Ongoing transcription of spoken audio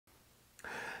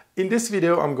In this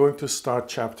video, I'm going to start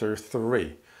chapter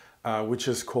 3, which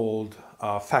is called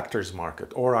factors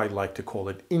market, or I like to call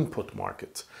it input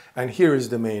market. And here is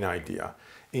the main idea.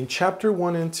 In chapter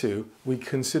 1 and 2, we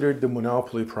considered the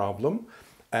monopoly problem,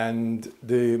 and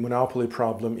the monopoly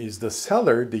problem is the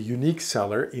seller, the unique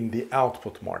seller in the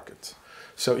output market.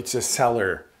 So it's a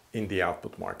seller in the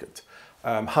output market.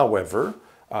 However,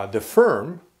 the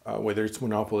firm, whether it's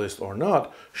monopolist or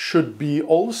not, should be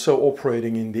also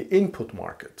operating in the input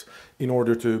market. In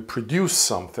order to produce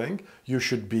something, you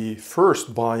should be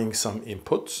first buying some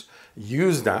inputs,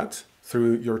 use that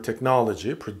through your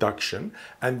technology, production,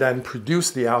 and then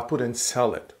produce the output and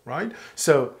sell it, right?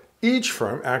 So each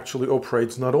firm actually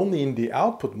operates not only in the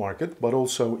output market, but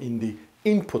also in the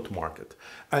input market.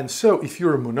 And so if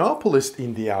you're a monopolist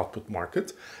in the output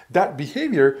market, that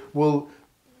behavior will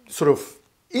sort of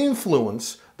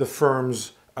influence the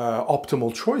firm's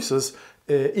optimal choices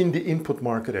in the input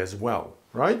market as well,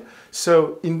 right?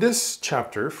 So in this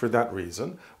chapter, for that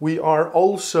reason, we are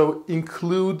also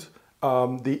include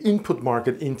the input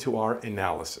market into our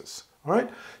analysis, all right?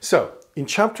 So in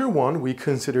chapter 1, we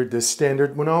considered the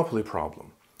standard monopoly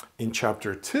problem. In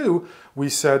chapter 2, we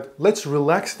said, let's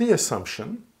relax the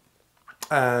assumption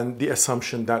and the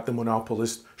assumption that the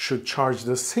monopolist should charge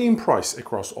the same price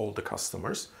across all the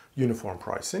customers, uniform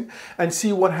pricing, and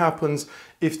see what happens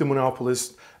if the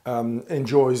monopolist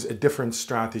enjoys a different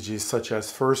strategies such as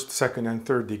first, second, and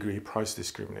third degree price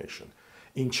discrimination.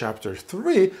 In chapter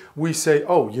 3, we say,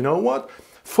 oh, you know what?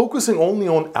 Focusing only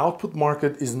on output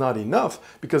market is not enough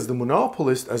because the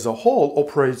monopolist as a whole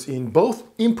operates in both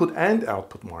input and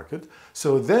output market.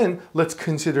 So then let's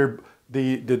consider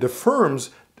the firm's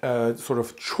sort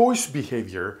of choice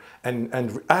behavior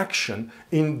and action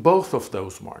in both of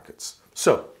those markets.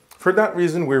 So for that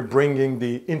reason, we're bringing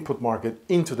the input market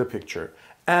into the picture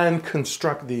and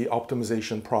construct the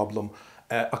optimization problem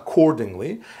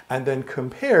accordingly, and then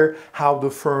compare how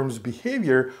the firm's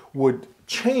behavior would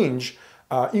change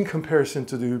in comparison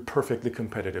to the perfectly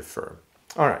competitive firm.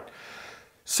 All right.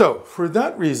 So for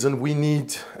that reason, we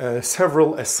need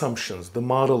several assumptions, the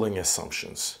modeling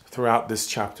assumptions throughout this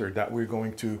chapter that we're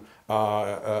going to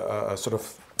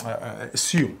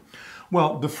assume.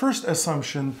 Well, the first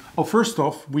assumption, first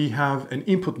off, we have an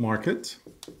input market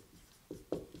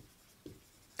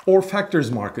or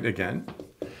factors market again,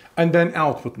 and then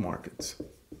output markets.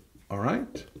 All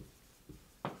right.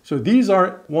 So these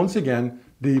are, once again,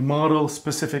 the model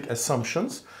specific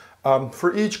assumptions.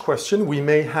 For each question, we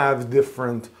may have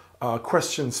different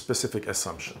question specific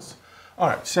assumptions. All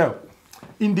right. So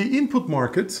in the input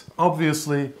market,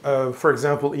 obviously, for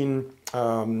example, in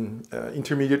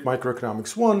Intermediate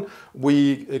Microeconomics 1,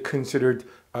 we considered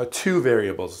two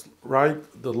variables, right?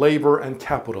 The labor and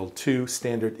capital, two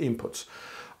standard inputs.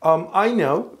 I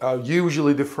know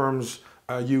usually the firms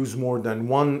use more than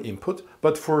one input,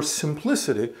 but for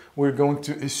simplicity, we're going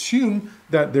to assume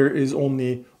that there is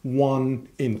only one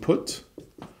input.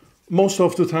 Most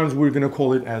of the times we're going to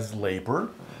call it as labor.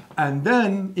 And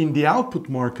then in the output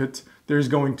market, there's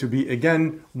going to be,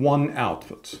 again, one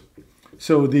output.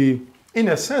 So in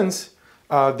a sense,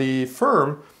 the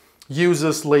firm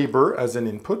uses labor as an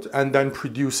input and then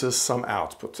produces some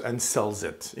output and sells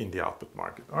it in the output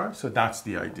market. All right, so that's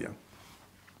the idea.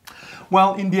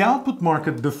 Well, in the output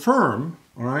market, the firm,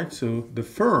 all right, so the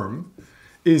firm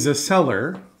is a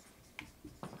seller,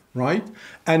 right?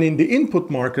 And in the input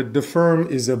market, the firm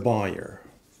is a buyer.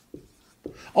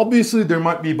 Obviously, there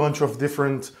might be a bunch of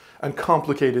different and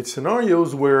complicated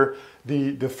scenarios where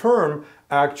the firm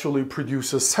actually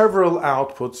produces several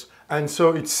outputs, and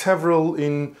so it's several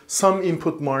in some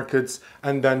input markets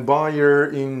and then buyer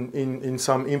in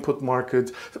some input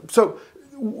markets. So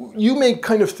you may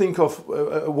kind of think of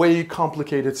way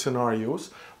complicated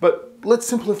scenarios, but let's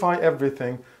simplify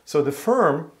everything. So the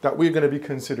firm that we're going to be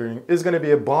considering is going to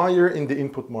be a buyer in the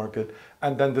input market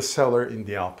and then the seller in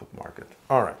the output market.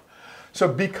 All right. So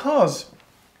because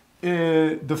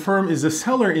the firm is a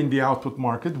seller in the output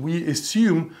market, we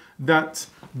assume that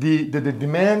the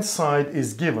demand side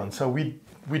is given. So we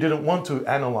didn't want to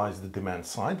analyze the demand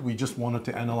side. We just wanted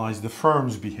to analyze the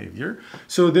firm's behavior.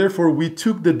 So therefore, we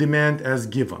took the demand as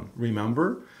given.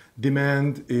 Remember,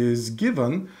 demand is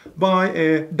given by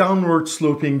a downward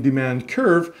sloping demand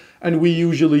curve, and we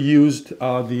usually used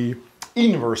the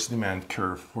inverse demand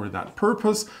curve for that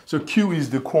purpose. So Q is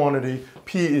the quantity,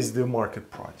 P is the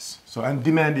market price. So, and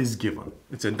demand is given.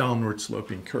 It's a downward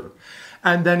sloping curve.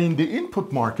 And then in the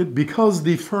input market, because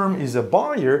the firm is a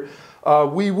buyer,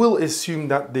 we will assume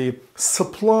that the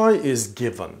supply is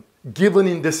given. Given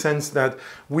in the sense that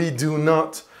we do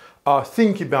not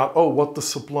think about, oh, what the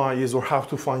supply is or how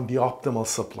to find the optimal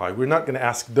supply. We're not going to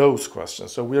ask those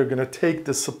questions. So we are going to take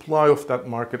the supply of that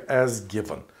market as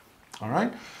given. All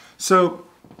right. So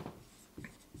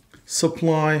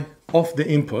supply of the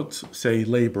input, say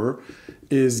labor,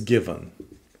 is given.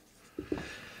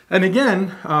 And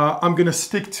again, I'm going to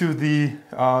stick to the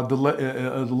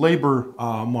labor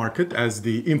market as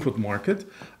the input market.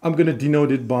 I'm going to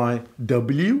denote it by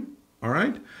W, all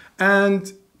right?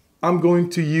 And I'm going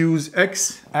to use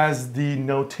X as the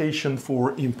notation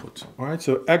for input, all right?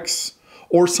 So X,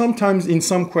 or sometimes in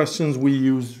some questions we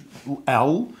use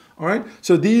L, all right?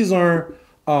 So these are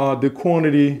the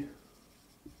quantity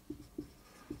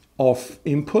of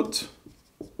input,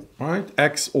 all right?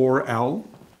 X or L.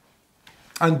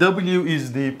 And W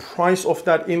is the price of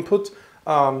that input,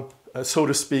 so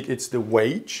to speak, it's the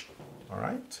wage, all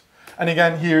right? And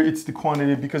again, here it's the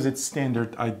quantity because it's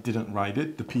standard, I didn't write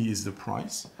it, the P is the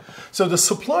price. So the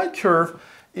supply curve,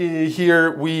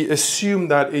 here we assume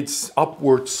that it's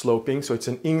upward sloping, so it's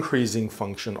an increasing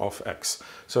function of X.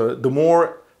 So the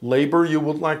more labor you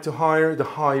would like to hire, the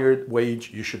higher wage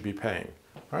you should be paying,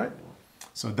 all right?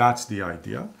 So that's the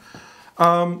idea.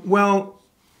 Well,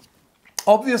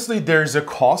 obviously, there's a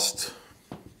cost,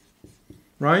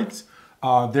 right?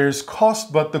 There's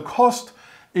cost, but the cost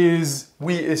is,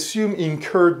 we assume,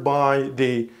 incurred by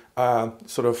the buying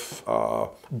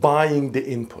the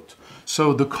input.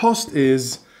 So the cost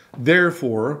is,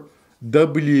 therefore,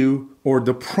 W, or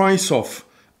the price of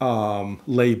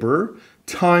labor,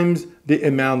 times the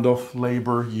amount of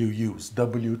labor you use,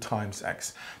 W times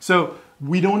X. So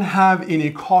we don't have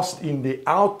any cost in the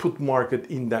output market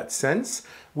in that sense.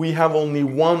 We have only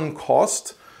one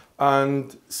cost.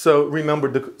 And so remember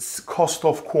the cost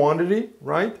of quantity,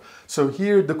 right? So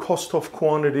here the cost of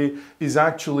quantity is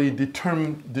actually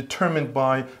determined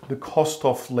by the cost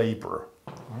of labor.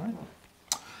 All right.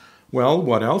 Well,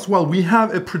 what else? Well, we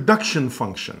have a production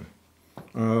function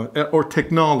or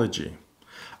technology.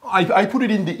 I put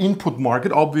it in the input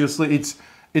market. Obviously,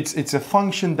 it's a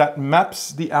function that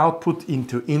maps the output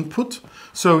into input.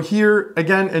 So here,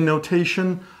 again, a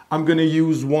notation. I'm going to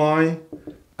use Y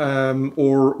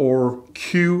or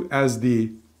Q as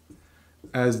the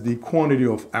quantity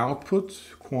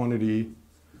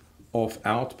of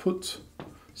output.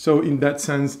 So in that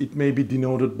sense, it may be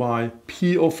denoted by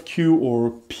P of Q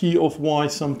or P of Y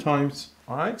sometimes.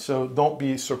 All right. So don't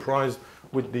be surprised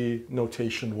with the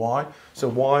notation Y. So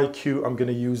Y, Q, I'm going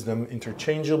to use them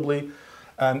interchangeably.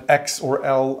 And X or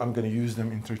L, I'm going to use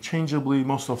them interchangeably.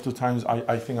 Most of the times,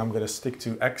 I think I'm going to stick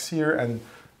to X here and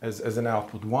as an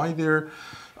output Y there.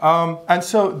 And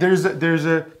so there's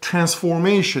a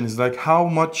transformation. It's like how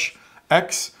much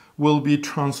X will be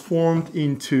transformed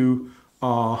into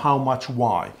how much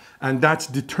Y. And that's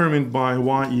determined by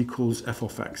Y equals f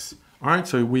of X. All right,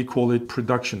 so we call it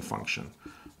production function.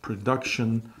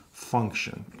 Production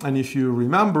function. And if you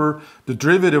remember the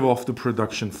derivative of the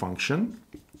production function,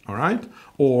 all right,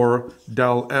 or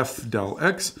del F del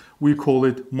X, we call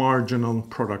it marginal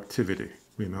productivity.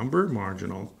 Remember,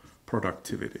 marginal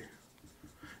productivity.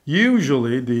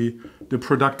 Usually the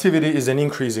productivity is an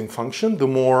increasing function. The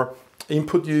more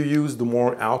input you use, the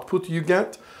more output you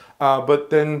get. But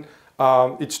then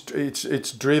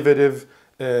its derivative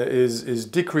is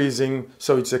decreasing,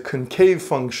 so it's a concave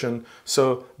function.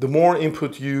 So the more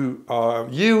input you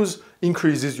use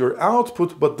increases your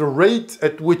output, but the rate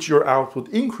at which your output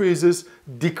increases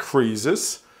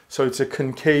decreases. So it's a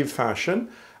concave fashion.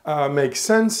 Makes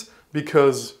sense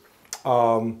because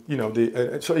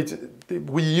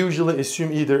we usually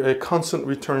assume either a constant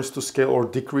returns to scale or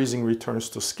decreasing returns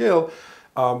to scale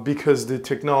because the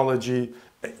technology,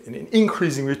 an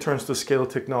increasing returns to scale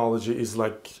technology is,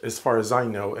 like, as far as I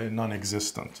know,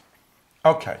 non-existent.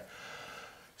 Okay,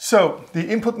 so the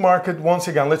input market, once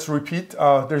again, let's repeat.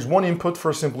 There's one input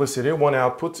for simplicity, one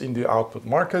output in the output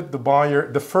market.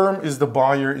 The firm is the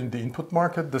buyer in the input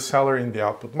market, the seller in the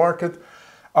output market.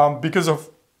 Because of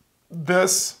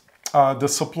this, the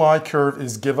supply curve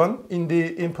is given in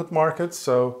the input market,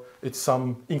 so it's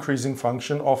some increasing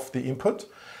function of the input.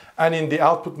 And in the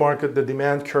output market, the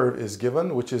demand curve is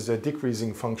given, which is a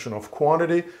decreasing function of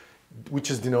quantity,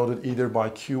 which is denoted either by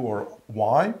Q or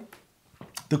Y.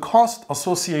 The cost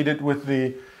associated with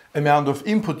the amount of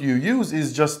input you use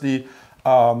is just the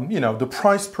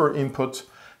price per input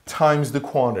times the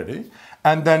quantity.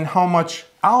 And then how much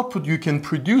output you can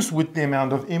produce with the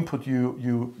amount of input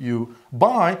you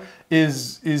buy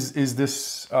is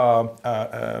this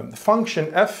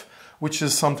function F, which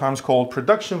is sometimes called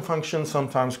production function,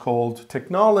 sometimes called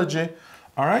technology,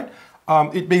 all right?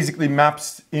 It basically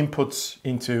maps inputs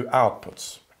into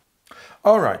outputs.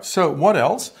 All right, so what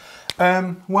else?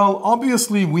 Well,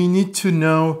 obviously we need to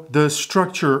know the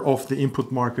structure of the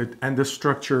input market and the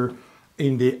structure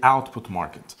in the output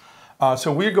market.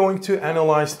 So we're going to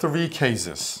analyze 3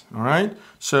 cases, all right?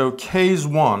 So case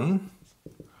 1,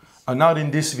 not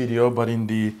in this video, but in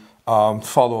the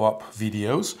follow-up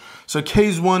videos. So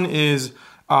case 1 is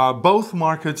both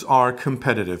markets are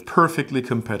competitive, perfectly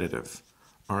competitive,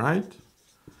 all right?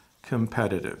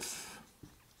 Competitive,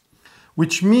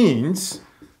 which means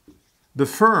the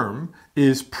firm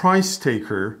is price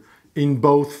taker in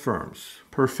both firms.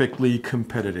 Perfectly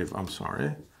competitive, I'm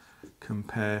sorry.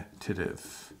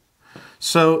 Competitive.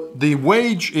 So the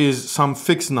wage is some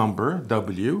fixed number,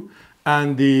 W,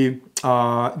 and the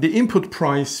input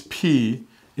price, P,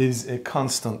 is a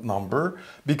constant number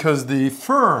because the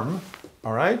firm,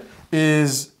 all right,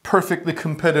 is perfectly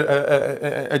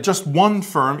competitive, just one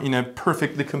firm in a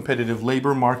perfectly competitive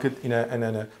labor market and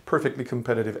in a perfectly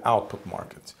competitive output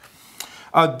market.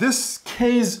 This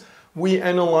case we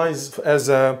analyze as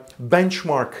a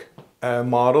benchmark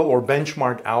model or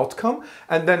benchmark outcome,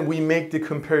 and then we make the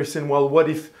comparison, well, what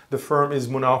if the firm is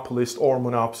monopolist or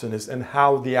monopsonist, and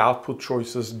how the output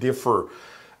choices differ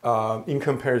in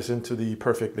comparison to the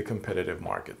perfectly competitive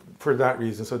market. For that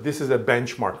reason, so this is a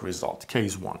benchmark result,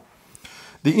 case 1.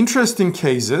 The interesting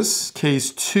cases,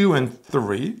 case 2 and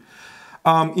 3.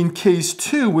 In case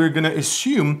 2, we're going to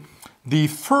assume the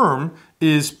firm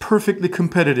is perfectly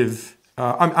competitive.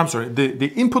 I'm sorry, the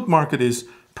input market is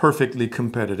perfectly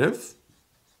competitive.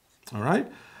 All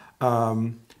right.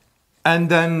 And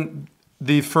then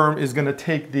the firm is going to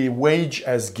take the wage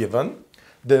as given.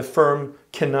 The firm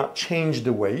cannot change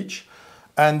the wage.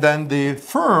 And then the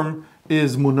firm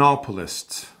is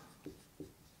monopolist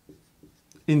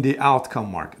in the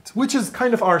outcome market, which is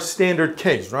kind of our standard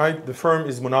case, right? The firm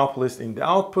is monopolist in the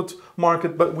output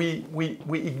market, but we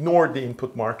ignored the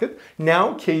input market.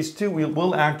 Now, case 2, we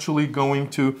will actually going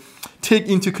to take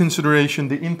into consideration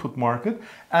the input market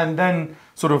and then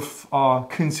sort of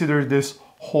consider this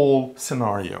whole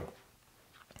scenario.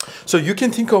 So you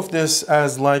can think of this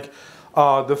as like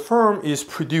the firm is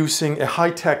producing a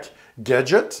high-tech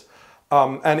gadget,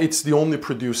 and it's the only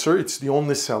producer, it's the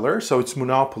only seller, so it's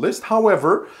monopolist.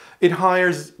 However, it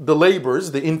hires the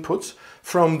laborers, the inputs,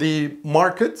 from the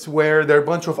market where there are a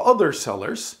bunch of other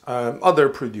sellers, other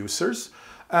producers,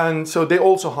 and so they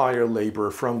also hire labor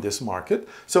from this market.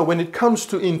 So when it comes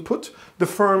to input, the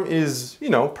firm is,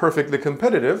 perfectly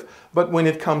competitive, but when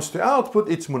it comes to output,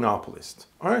 it's monopolist.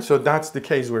 All right, so that's the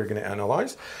case we're going to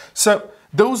analyze. So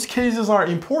those cases are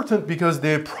important because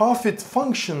their profit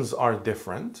functions are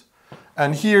different.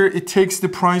 And here it takes the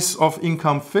price of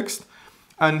income fixed,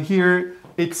 and here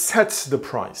it sets the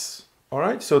price. All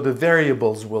right, so the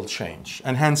variables will change,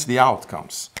 and hence the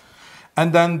outcomes.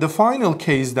 And then the final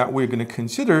case that we're going to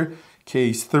consider,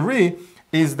 case 3,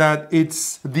 is that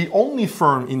it's the only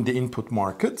firm in the input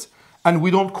market, and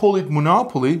we don't call it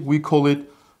monopoly, we call it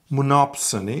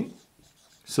monopsony.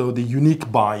 So the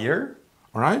unique buyer,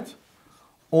 all right,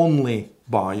 only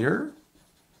buyer.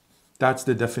 That's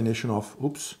the definition of,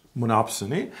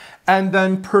 monopsony. And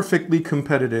then perfectly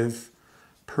competitive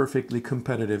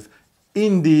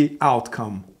in the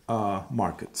outcome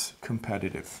markets,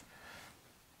 competitive.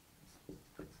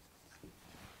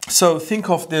 So think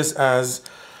of this as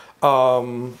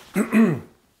the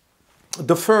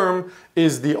firm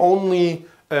is the only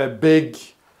big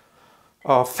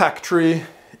factory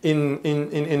in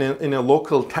a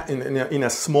local in a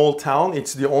small town.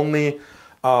 It's the only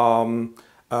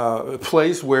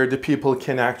place where the people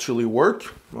can actually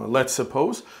work, let's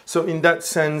suppose. So in that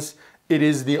sense, it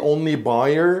is the only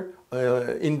buyer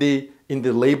in the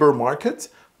labor market,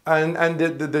 and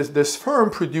this firm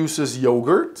produces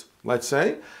yogurt, let's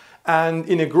say, and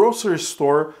in a grocery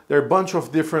store there are a bunch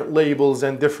of different labels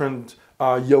and different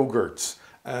yogurts,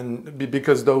 and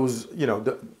because those there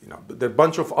are a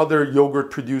bunch of other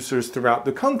yogurt producers throughout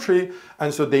the country,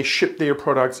 and so they ship their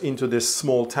products into this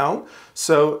small town.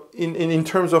 So in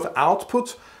terms of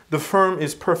output, the firm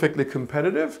is perfectly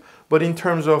competitive, but in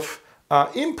terms of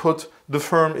input, the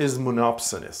firm is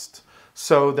monopsonist.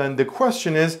 So then the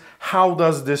question is, how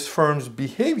does this firm's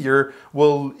behavior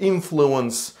will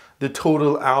influence the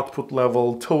total output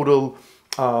level, total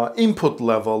input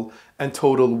level, and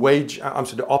total wage,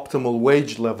 the optimal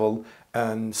wage level,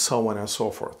 and so on and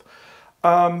so forth.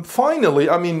 Finally,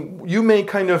 you may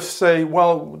kind of say,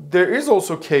 well, there is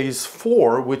also case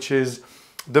 4, which is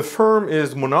the firm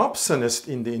is monopsonist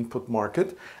in the input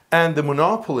market and the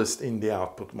monopolist in the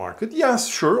output market. Yes,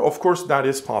 sure, of course that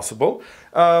is possible.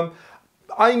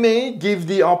 I may give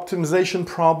the optimization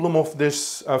problem of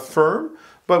this firm,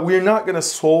 but we're not going to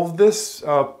solve this,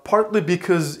 partly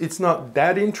because it's not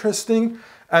that interesting,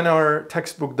 and our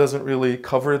textbook doesn't really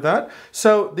cover that.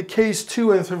 So the case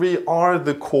 2 and 3 are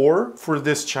the core for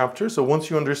this chapter. So once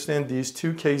you understand these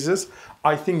two cases,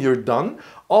 I think you're done.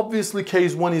 Obviously,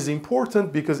 case 1 is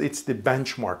important because it's the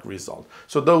benchmark result.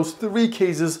 So those 3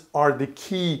 cases are the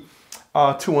key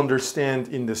to understand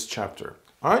in this chapter.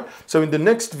 All right. So in the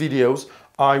next videos,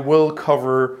 I will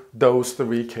cover those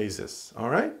 3 cases. All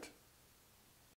right.